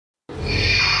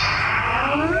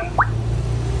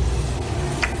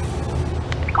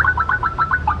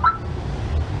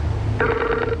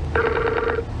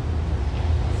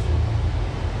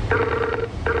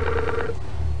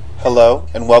Hello,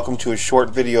 and welcome to a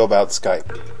short video about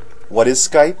Skype. What is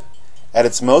Skype? At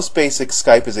its most basic,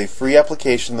 Skype is a free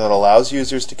application that allows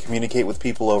users to communicate with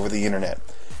people over the internet.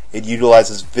 It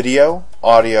utilizes video,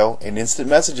 audio, and instant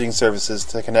messaging services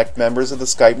to connect members of the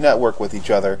Skype network with each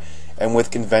other and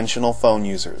with conventional phone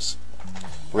users.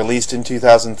 Released in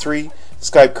 2003,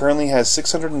 Skype currently has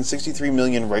 663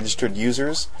 million registered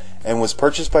users and was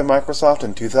purchased by Microsoft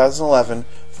in 2011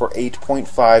 for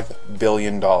 $8.5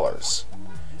 billion.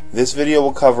 This video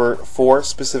will cover 4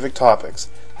 specific topics.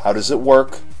 How does it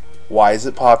work? Why is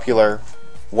it popular?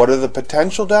 What are the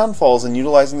potential downfalls in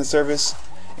utilizing the service?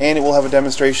 And it will have a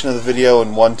demonstration of the video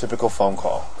and 1 typical phone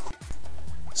call.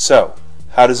 So,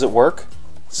 how does it work?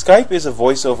 Skype is a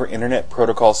voice-over internet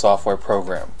protocol software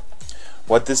program.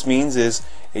 What this means is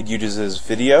it uses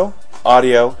video,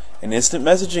 audio, and instant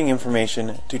messaging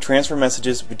information to transfer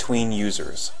messages between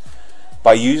users.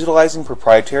 By utilizing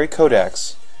proprietary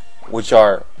codecs, which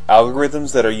are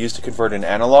algorithms that are used to convert an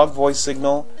analog voice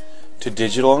signal to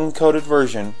digital encoded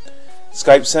version,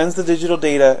 Skype sends the digital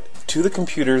data to the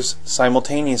computers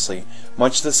simultaneously,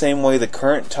 much the same way the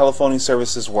current telephoning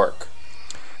services work.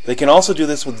 They can also do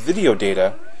this with video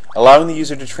data, allowing the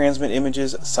user to transmit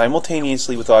images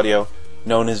simultaneously with audio,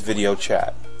 known as video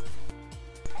chat.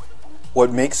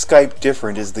 What makes Skype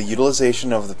different is the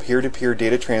utilization of the peer-to-peer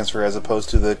data transfer as opposed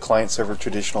to the client-server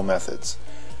traditional methods.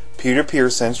 Peer-to-peer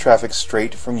sends traffic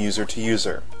straight from user to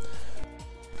user,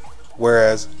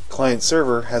 whereas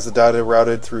client-server has the data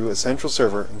routed through a central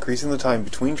server, increasing the time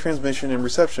between transmission and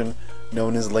reception,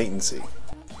 known as latency.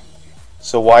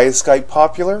 So why is Skype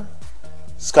popular?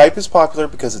 Skype is popular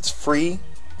because it's free,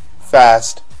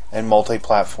 fast, and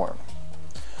multi-platform.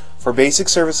 For basic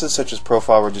services such as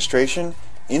profile registration,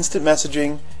 instant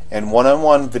messaging, and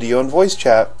one-on-one video and voice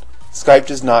chat, Skype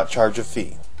does not charge a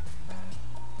fee.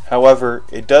 However,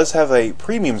 it does have a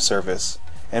premium service,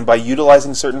 and by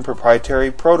utilizing certain proprietary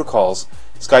protocols,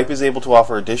 Skype is able to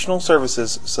offer additional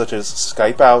services such as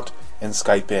Skype Out and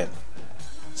Skype In.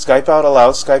 Skype Out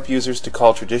allows Skype users to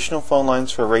call traditional phone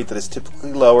lines for a rate that is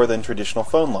typically lower than traditional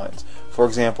phone lines, for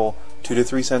example, 2 to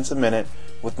 3 cents a minute,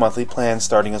 with monthly plans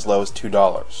starting as low as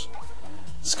 $2.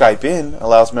 Skype In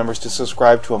allows members to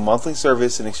subscribe to a monthly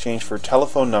service in exchange for a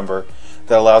telephone number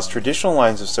that allows traditional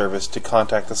lines of service to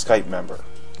contact the Skype member.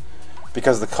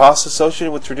 Because the costs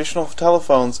associated with traditional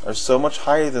telephones are so much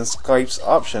higher than Skype's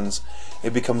options,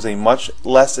 it becomes a much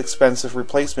less expensive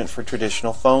replacement for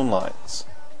traditional phone lines.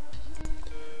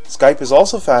 Skype is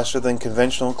also faster than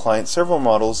conventional client-server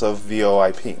models of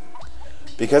VoIP.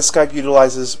 Because Skype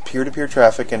utilizes peer-to-peer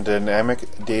traffic and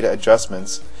dynamic data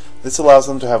adjustments, this allows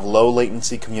them to have low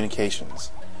latency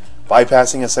communications.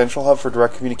 Bypassing a central hub for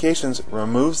direct communications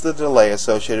removes the delay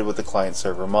associated with the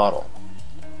client-server model.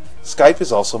 Skype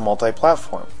is also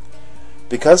multi-platform.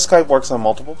 Because Skype works on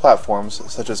multiple platforms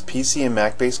such as PC and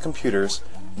Mac-based computers,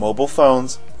 mobile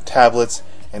phones, tablets,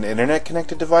 and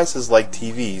internet-connected devices like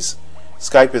TVs,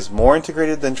 Skype is more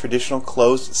integrated than traditional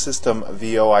closed-system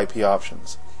VoIP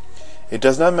options. It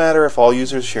does not matter if all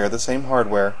users share the same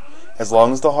hardware. As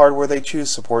long as the hardware they choose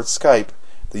supports Skype,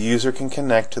 the user can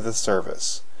connect to the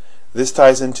service. This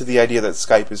ties into the idea that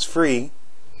Skype is free,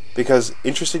 because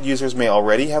interested users may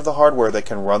already have the hardware that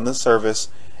can run the service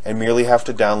and merely have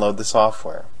to download the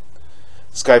software.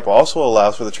 Skype also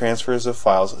allows for the transfers of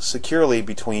files securely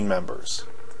between members.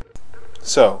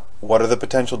 So, what are the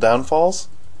potential downfalls?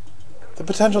 The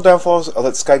potential downfalls are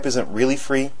that Skype isn't really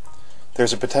free,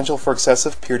 there's a potential for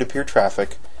excessive peer-to-peer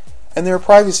traffic, and there are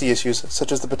privacy issues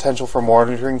such as the potential for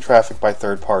monitoring traffic by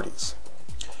third parties.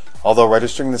 Although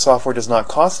registering the software does not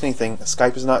cost anything,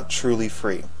 Skype is not truly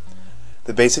free.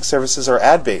 The basic services are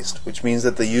ad-based, which means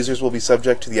that the users will be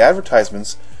subject to the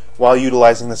advertisements while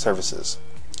utilizing the services.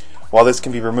 While this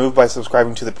can be removed by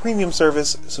subscribing to the premium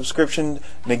service, subscription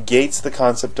negates the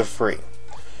concept of free.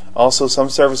 Also,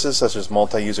 some services such as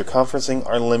multi-user conferencing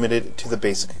are limited to the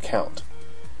basic account.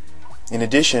 In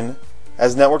addition,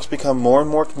 as networks become more and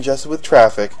more congested with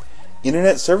traffic,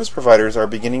 internet service providers are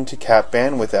beginning to cap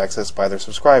bandwidth access by their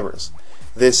subscribers.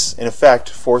 This, in effect,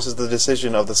 forces the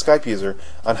decision of the Skype user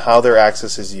on how their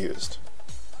access is used.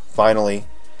 Finally,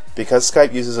 because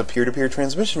Skype uses a peer-to-peer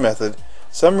transmission method,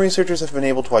 some researchers have been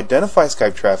able to identify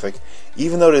Skype traffic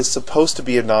even though it is supposed to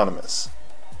be anonymous.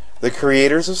 The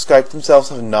creators of Skype themselves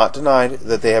have not denied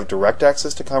that they have direct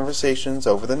access to conversations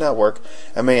over the network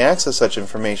and may access such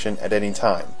information at any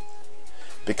time.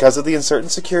 Because of the uncertain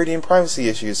security and privacy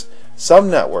issues, some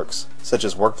networks, such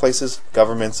as workplaces,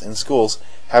 governments, and schools,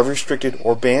 have restricted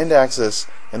or banned access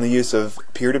and the use of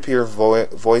peer-to-peer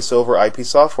voice-over IP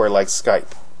software like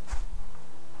Skype.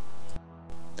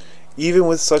 Even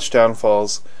with such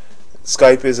downfalls,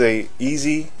 Skype is a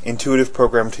easy, intuitive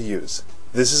program to use.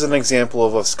 This is an example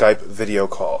of a Skype video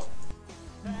call.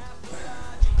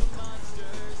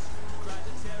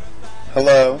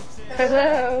 Hello.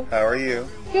 Hello. How are you?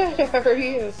 Good, how are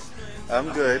you?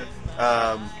 I'm good.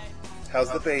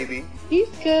 How's the baby? He's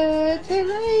good. Say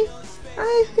hi.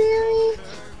 Hi,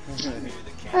 Sammy.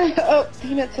 Hi. Oh,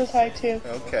 Peanut says hi too.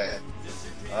 Okay.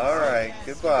 Alright,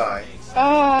 goodbye.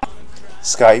 Bye.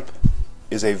 Skype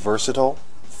is a versatile,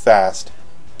 fast,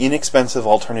 inexpensive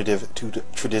alternative to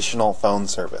traditional phone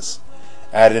service.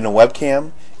 Add in a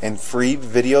webcam, and free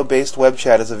video-based web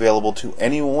chat is available to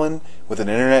anyone with an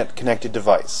internet-connected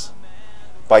device.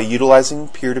 By utilizing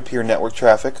peer-to-peer network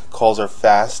traffic, calls are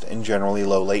fast and generally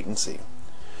low latency.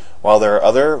 While there are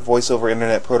other voice-over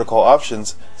internet protocol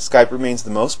options, Skype remains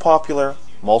the most popular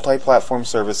multi-platform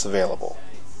service available.